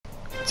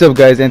What's up,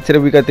 guys? And today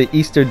we got the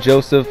Easter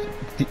Joseph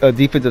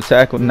defensive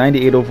tackle,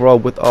 98 overall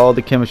with all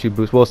the chemistry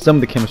boosts. Well, some of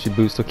the chemistry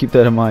boosts, so keep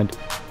that in mind.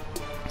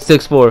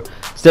 6'4",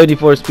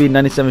 74 speed,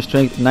 97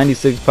 strength,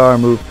 96 power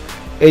move,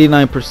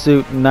 89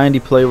 pursuit, 90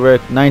 play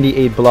rec,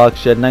 98 block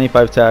shed,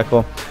 95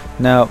 tackle.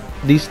 Now,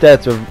 these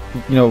stats are,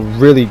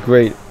 really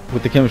great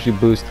with the chemistry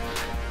boost.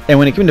 And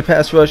when it came to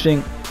pass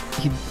rushing,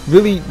 he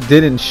really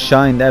didn't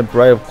shine that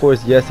bright. Of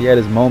course, yes, he had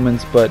his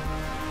moments, but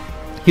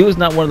he was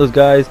not one of those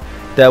guys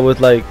that would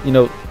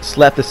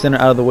slap the center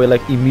out of the way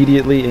like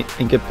immediately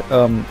and get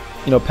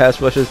pass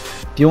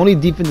rushes. The only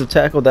defensive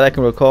tackle that I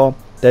can recall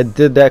that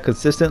did that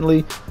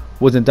consistently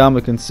was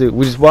Ndamukong Suh,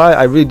 which is why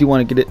I really do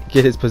want to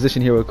get his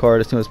position hero card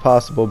as soon as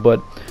possible.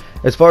 But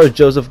as far as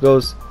Joseph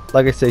goes,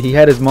 like I said, he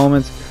had his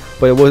moments,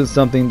 but it wasn't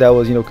something that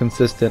was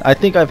consistent. I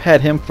think I've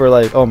had him for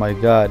oh my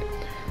god,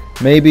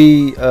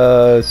 maybe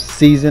a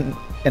season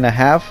and a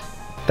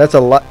half. That's a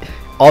lot,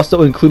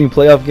 also including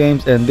playoff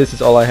games, and this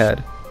is all I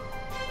had.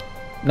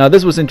 Now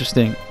this was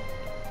interesting.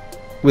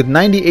 With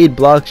 98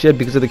 block shed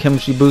because of the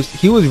chemistry boost,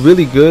 he was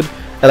really good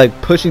at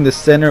pushing the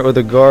center or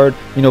the guard,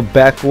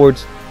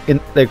 backwards, in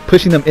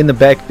pushing them in the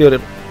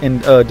backfield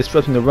and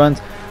disrupting the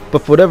runs. But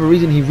for whatever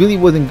reason, he really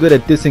wasn't good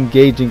at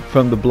disengaging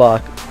from the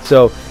block.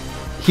 So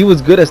he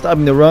was good at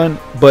stopping the run,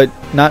 but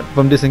not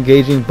from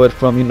disengaging, but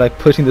from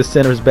pushing the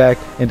centers back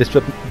and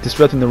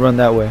disrupting the run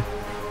that way.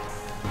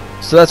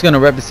 So that's gonna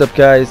wrap this up,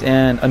 guys.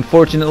 And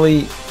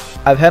unfortunately,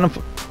 I've had him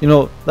for,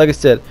 like I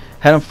said,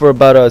 had him for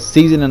about a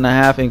season and a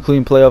half,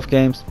 including playoff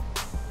games.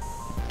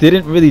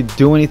 Didn't really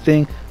do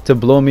anything to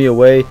blow me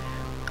away.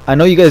 I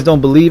know you guys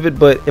don't believe it,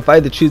 but if I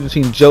had to choose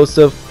between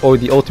Joseph or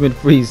the Ultimate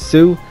Freeze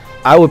Suh,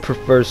 I would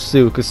prefer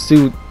Suh, because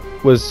Suh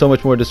was so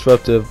much more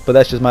disruptive. But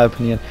that's just my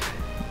opinion.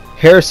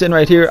 Harrison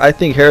right here, I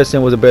think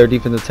Harrison was a better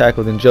defensive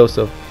tackle than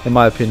Joseph, in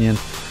my opinion.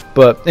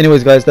 But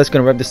anyways, guys, that's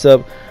gonna wrap this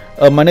up.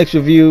 My next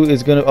review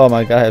is gonna, oh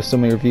my god, I have so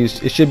many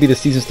reviews. It should be the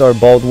season star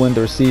Baldwin,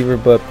 the receiver.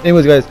 But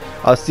anyways, guys,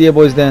 I'll see you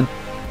boys then.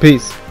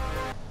 Peace.